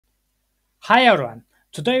Hi everyone,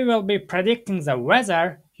 today we will be predicting the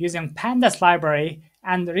weather using Pandas library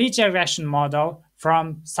and regression model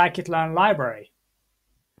from Scikit Learn library.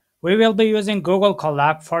 We will be using Google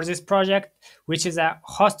Colab for this project, which is a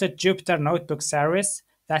hosted Jupyter Notebook service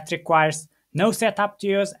that requires no setup to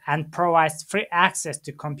use and provides free access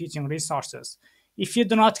to computing resources. If you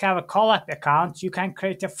do not have a Colab account, you can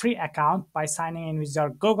create a free account by signing in with your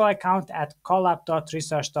Google account at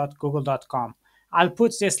colab.research.google.com. I'll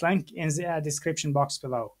put this link in the description box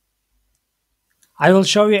below. I will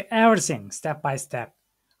show you everything step by step.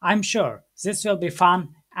 I'm sure this will be fun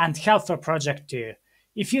and helpful project to you.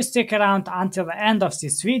 If you stick around until the end of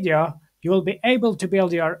this video, you will be able to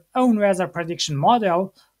build your own weather prediction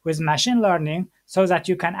model with machine learning so that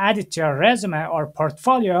you can add it to your resume or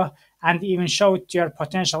portfolio and even show it to your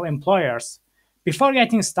potential employers. Before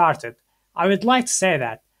getting started, I would like to say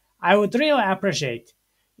that I would really appreciate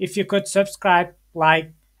if you could subscribe,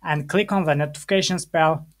 like, and click on the notifications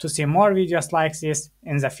bell to see more videos like this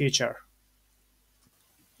in the future.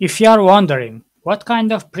 If you are wondering what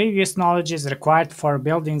kind of previous knowledge is required for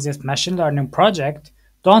building this machine learning project,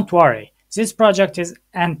 don't worry, this project is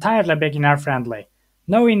entirely beginner friendly.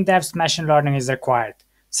 No in-depth machine learning is required.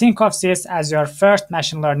 Think of this as your first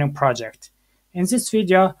machine learning project. In this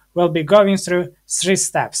video, we'll be going through 3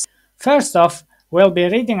 steps. First off, we'll be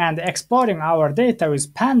reading and exploring our data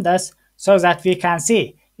with Pandas so that we can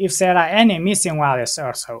see if there are any missing values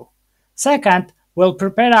or so. Second, we'll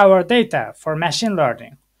prepare our data for machine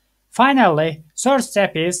learning. Finally, third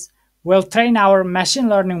step is we'll train our machine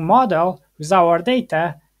learning model with our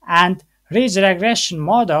data and read regression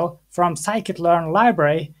model from Scikit Learn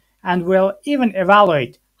library, and we'll even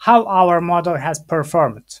evaluate how our model has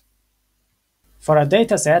performed. For a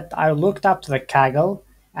dataset, I looked up to the Kaggle,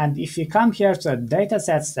 and if you come here to the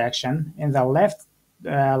dataset section in the left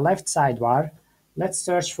sidebar, let's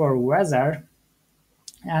search for weather,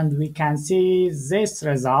 and we can see these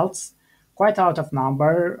results. Quite a lot of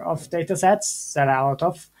number of datasets there are a lot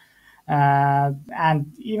of,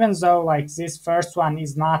 and even though like this first one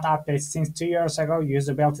is not updated since 2 years ago,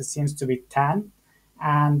 usability seems to be 10,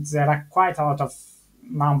 and there are quite a lot of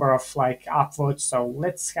number of like upvotes. So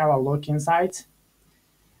let's have a look inside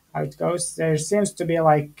how it goes. There seems to be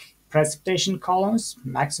like precipitation columns,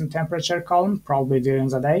 maximum temperature column probably during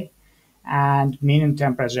the day, and minimum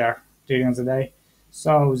temperature during the day.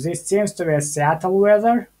 So this seems to be a Seattle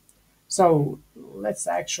weather. So let's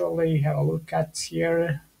actually have a look at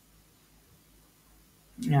here.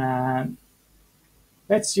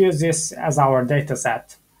 Let's use this as our data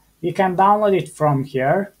set. We can download it from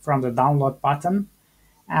here, from the download button.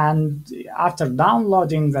 And after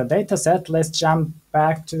downloading the dataset, let's jump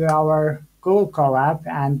back to our Google Colab.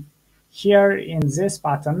 And here in this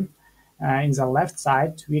button, in the left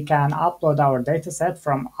side, we can upload our dataset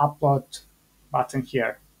from upload button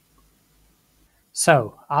here.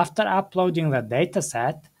 So after uploading the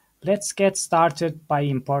dataset, let's get started by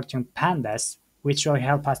importing Pandas, which will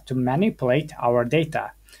help us to manipulate our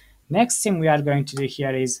data. Next thing we are going to do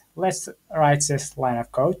here is let's write this line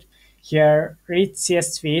of code. Here, read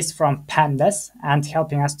CSVs from Pandas and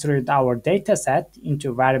helping us to read our dataset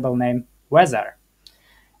into variable name weather.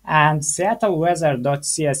 And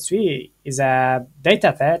seattleweather.csv is a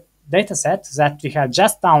dataset that we have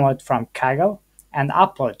just downloaded from Kaggle and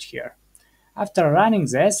upload here. After running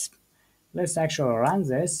this, let's actually run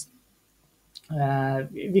this.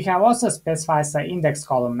 We have also specified the index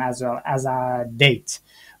column as well as a date.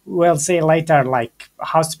 We'll see later like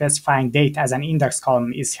how specifying date as an index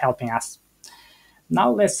column is helping us. Now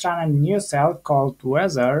let's run a new cell called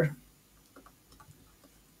weather.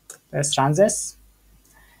 Let's run this.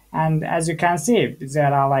 And as you can see,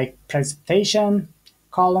 there are like precipitation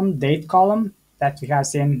column, date column that we have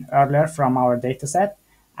seen earlier from our dataset,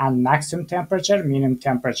 and maximum temperature, minimum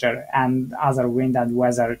temperature, and other wind and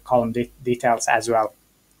weather column details as well.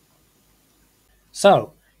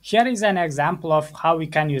 So here is an example of how we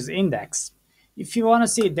can use index. If you want to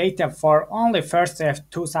see data for only first day of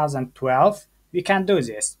 2012, we can do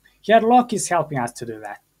this. Here Locke is helping us to do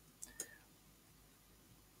that.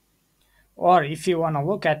 Or if you want to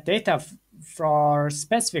look at data for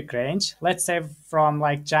specific range, let's say from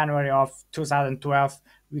like January of 2012,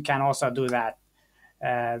 we can also do that.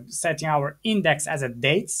 Setting our index as a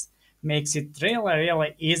dates makes it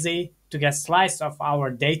really easy to get slice of our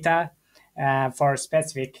data for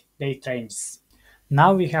specific date ranges.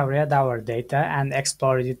 Now we have read our data and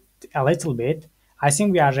explored it a little bit. I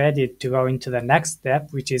think we are ready to go into the next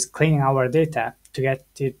step, which is cleaning our data to get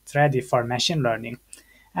it ready for machine learning.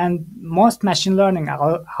 And most machine learning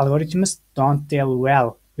algorithms don't deal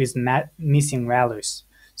well with missing values.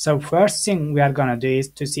 So first thing we are gonna do is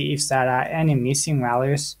to see if there are any missing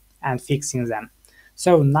values and fixing them.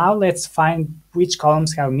 So now let's find which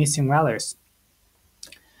columns have missing values.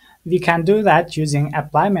 We can do that using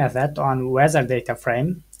apply method on weather data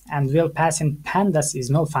frame, and we'll pass in pandas is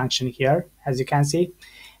null function here, as you can see,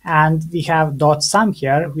 and we have dot sum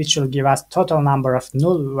here, which will give us total number of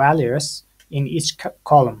null values in each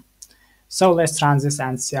column. So let's run this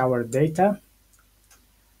and see our data.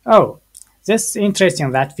 Oh, this is interesting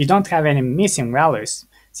that we don't have any missing values.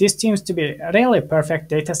 This seems to be a really perfect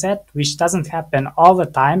dataset, which doesn't happen all the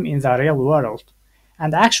time in the real world.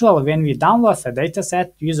 And actually, when we download the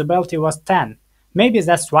dataset, usability was 10. Maybe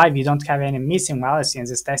that's why we don't have any missing values in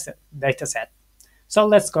this dataset. So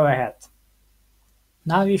let's go ahead.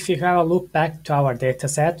 Now if we have a look back to our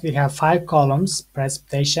dataset, we have 5 columns: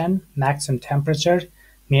 precipitation, maximum temperature,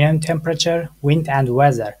 minimum temperature, wind, and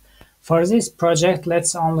weather. For this project,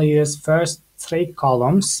 let's only use first 3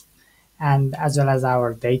 columns, and as well as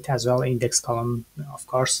our data as well, index column, of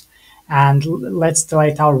course. And let's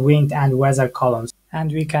delete our wind and weather columns.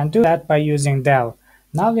 And we can do that by using del.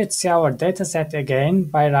 Now let's see our dataset again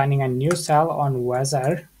by running a new cell on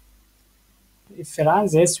weather. If we run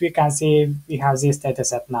this, we can see we have this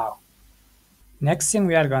dataset now. Next thing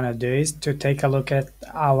we are going to do is to take a look at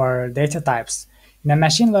our data types. In a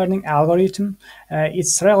machine learning algorithm,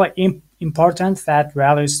 it's really important that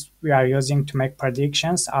values we are using to make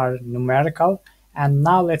predictions are numerical. And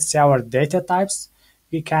now let's see our data types.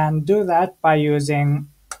 We can do that by using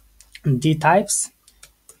d types.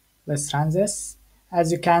 Let's run this.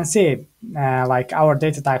 As you can see, like our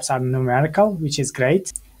data types are numerical, which is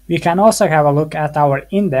great. We can also have a look at our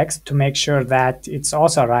index to make sure that it's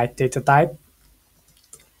also right data type.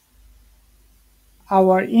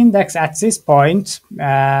 Our index at this point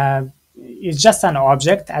is just an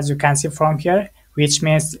object, as you can see from here, which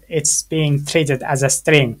means it's being treated as a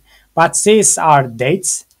string. But these are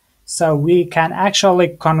dates, so we can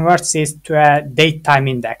actually convert this to a date time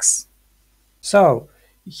index. So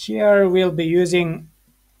here we'll be using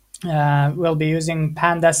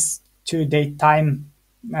pandas to date time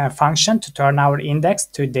function to turn our index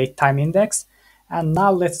to date time index. And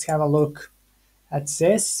now let's have a look at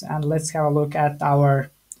this, and let's have a look at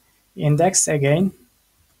our index again.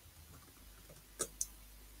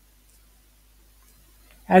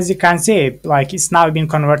 As you can see, like it's now been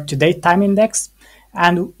converted to date time index,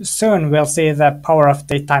 and soon we'll see the power of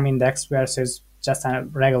date time index versus just a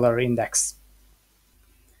regular index.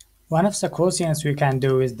 One of the cool things we can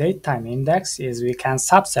do with date time index is we can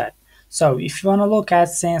subset. So if you want to look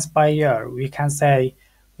at things by year, we can say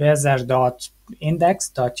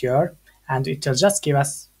weather.index.year, and it will just give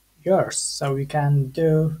us years. So we can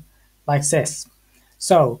do like this.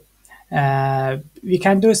 So we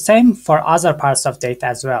can do same for other parts of data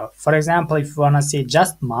as well. For example, if you want to see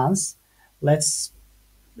just months, let's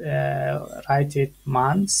write it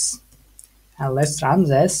months, and let's run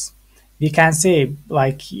this. We can see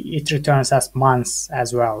like it returns us months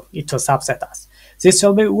as well. It will subset us. This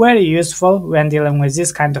will be very useful when dealing with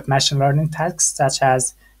this kind of machine learning tasks, such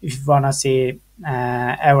as if you want to see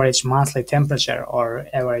average monthly temperature or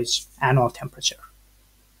average annual temperature.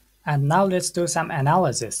 And now let's do some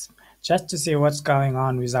analysis just to see what's going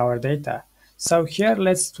on with our data. So here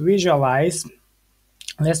let's visualize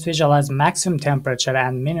maximum temperature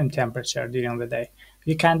and minimum temperature during the day.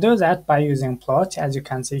 We can do that by using plot, as you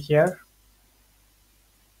can see here.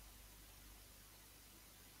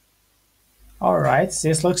 Alright,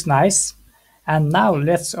 this looks nice. And now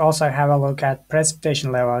let's also have a look at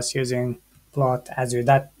precipitation levels using plot as we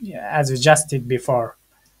just did before.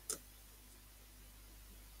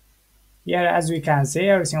 Here, as we can see,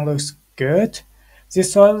 everything looks good.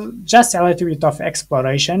 This was just a little bit of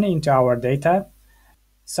exploration into our data.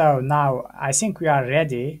 So now I think we are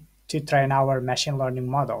ready to train our machine learning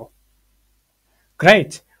model.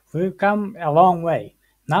 Great, we've come a long way.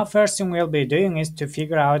 Now first thing we'll be doing is to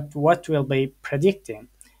figure out what we'll be predicting.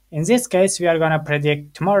 In this case, we are going to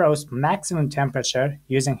predict tomorrow's maximum temperature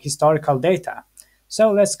using historical data.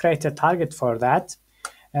 So let's create a target for that.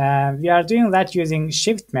 We are doing that using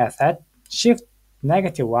shift method. Shift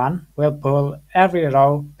 -1 will pull every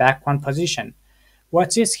row back one position.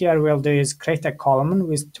 What this here will do is create a column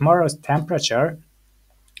with tomorrow's temperature.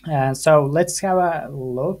 So let's have a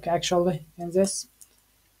look actually in this.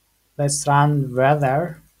 Let's run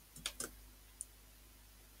weather.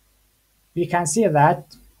 We can see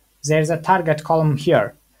that there's a target column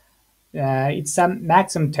here. It's a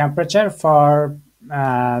maximum temperature for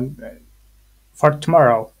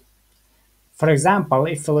tomorrow. For example,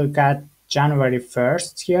 if you look at January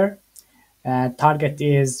 1st here, target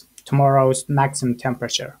is tomorrow's maximum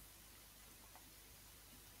temperature.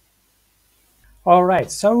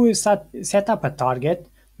 Alright, so we set up a target.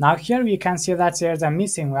 Now here we can see that there's a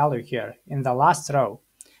missing value here in the last row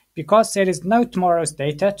because there is no tomorrow's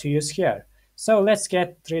data to use here. So let's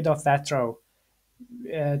get rid of that row.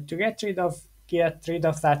 To get rid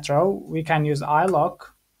of that row, we can use ilog.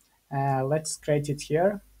 Let's create it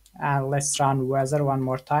here and let's run weather one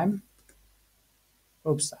more time.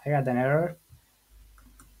 Oops, I got an error.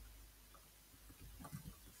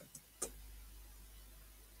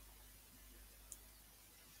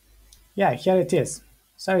 Yeah, here it is.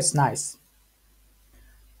 So it's nice.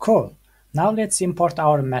 Cool. Now let's import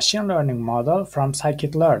our machine learning model from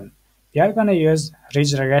Scikit Learn. We are going to use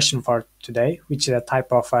ridge regression for today, which is a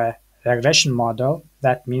type of a regression model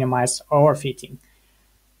that minimizes overfitting.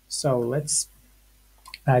 So let's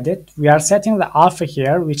add it. We are setting the alpha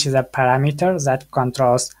here, which is a parameter that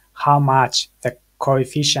controls how much the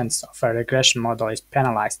coefficients of a regression model is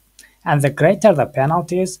penalized. And the greater the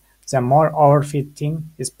penalties, the more overfitting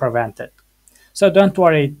is prevented. So don't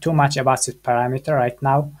worry too much about this parameter right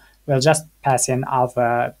now. We'll just pass in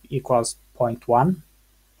alpha equals 0.1.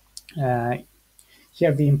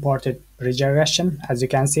 Here we imported regression, as you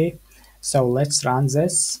can see. So let's run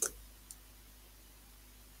this.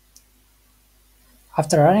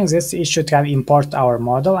 After running this, it should have imported our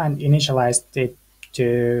model and initialized it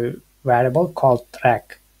to variable called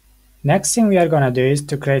reg. Next thing we are going to do is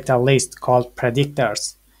to create a list called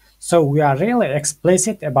predictors. So we are really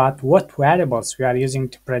explicit about what variables we are using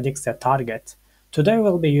to predict the target. Today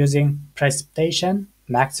we'll be using precipitation,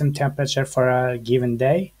 maximum temperature for a given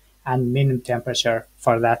day, and minimum temperature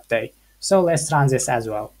for that day. So let's run this as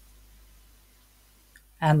well.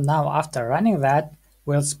 And now after running that,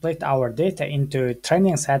 we'll split our data into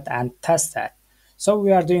training set and test set. So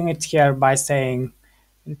we are doing it here by saying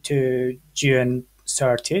to June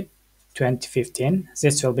 30, 2015,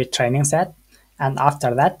 this will be training set, and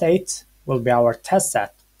after that date will be our test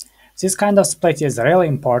set. This kind of split is really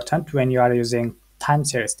important when you are using time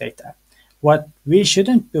series data. What we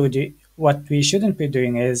shouldn't be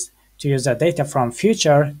doing is to use the data from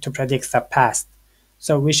future to predict the past.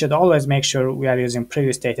 So we should always make sure we are using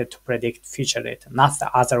previous data to predict future data, not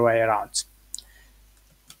the other way around.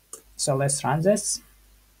 So let's run this.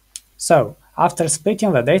 So after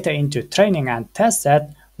splitting the data into training and test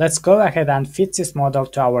set, let's go ahead and fit this model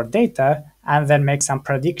to our data and then make some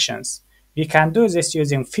predictions. We can do this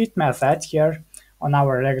using fit method here on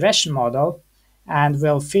our regression model, and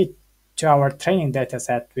we'll fit to our training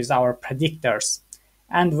dataset with our predictors,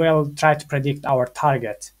 and we'll try to predict our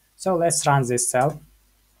target. So let's run this cell.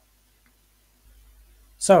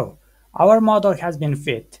 So our model has been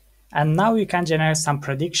fit, and now we can generate some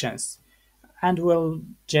predictions. And we'll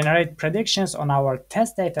generate predictions on our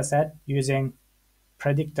test dataset using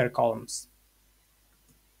predictor columns.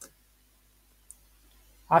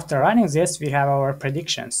 After running this, we have our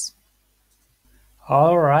predictions.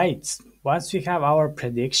 Alright, once we have our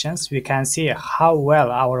predictions, we can see how well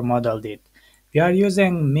our model did. We are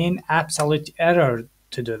using mean absolute error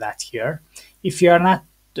to do that here. If you are not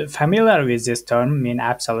familiar with this term, mean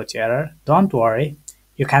absolute error, don't worry.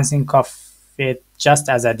 You can think of it just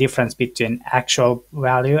as a difference between actual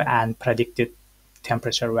value and predicted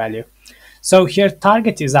temperature value. So here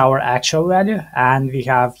target is our actual value and we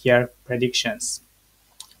have here predictions.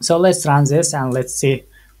 So let's run this and let's see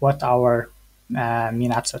what our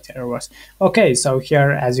mean absolute error was. Okay, so here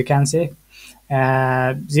as you can see,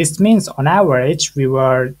 this means on average we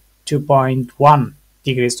were 2.1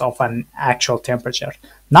 degrees of an actual temperature.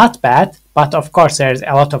 Not bad, but of course there's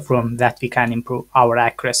a lot of room that we can improve our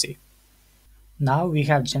accuracy. Now we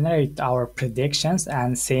have generated our predictions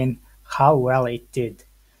and seen how well it did.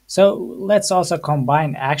 So let's also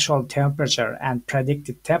combine actual temperature and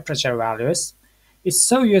predicted temperature values. It's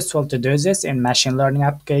so useful to do this in machine learning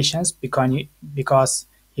applications because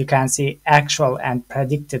you can see actual and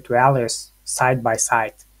predicted values side by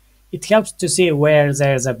side. It helps to see where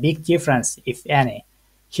there's a big difference, if any.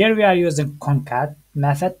 Here we are using concat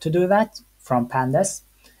method to do that from Pandas.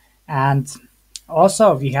 And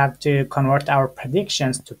also we have to convert our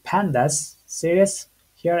predictions to Pandas series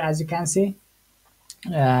here as you can see.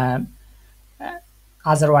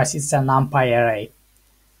 Otherwise it's a NumPy array.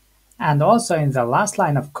 And also in the last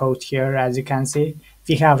line of code here, as you can see,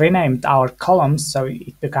 we have renamed our columns so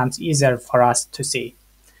it becomes easier for us to see.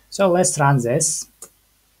 So let's run this.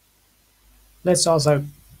 Let's also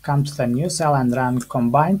come to the new cell and run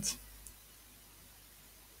combined.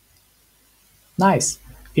 Nice.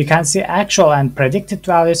 We can see actual and predicted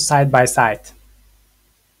values side by side.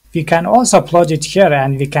 We can also plot it here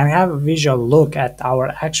and we can have a visual look at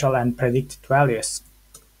our actual and predicted values.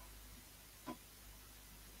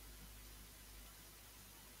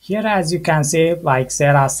 Here, as you can see, like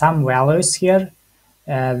there are some values here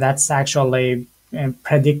that's actually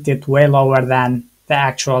predicted way lower than the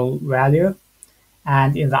actual value.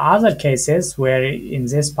 And in the other cases, where in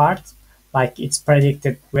this part, like it's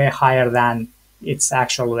predicted way higher than its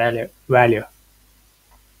actual value.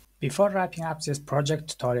 Before wrapping up this project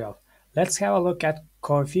tutorial, let's have a look at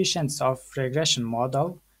coefficients of regression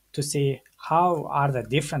model to see how are the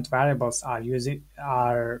different variables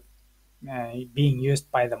are being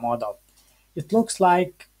used by the model. It looks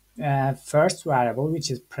like first variable,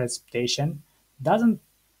 which is precipitation, doesn't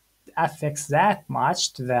affect that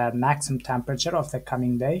much to the maximum temperature of the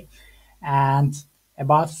coming day. And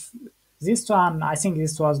about this one, I think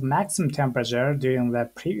this was maximum temperature during the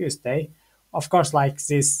previous day. Of course, like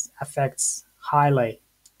this affects highly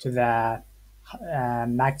to the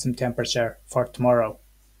maximum temperature for tomorrow.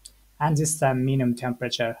 And this is the minimum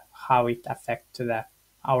temperature, how it affects to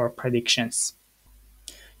our predictions.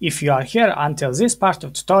 If you are here until this part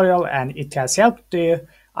of tutorial and it has helped you,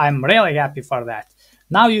 I'm really happy for that.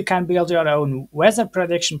 Now you can build your own weather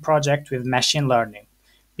prediction project with machine learning.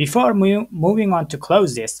 Before moving on to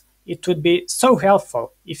close this, it would be so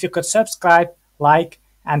helpful if you could subscribe, like,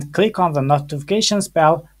 and click on the notifications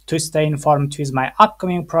bell to stay informed with my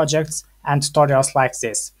upcoming projects and tutorials like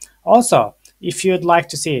this. Also, if you'd like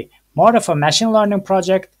to see more of a machine learning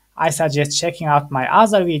project, I suggest checking out my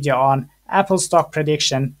other video on Apple stock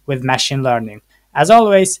prediction with machine learning. As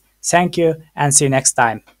always, thank you and see you next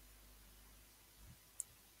time.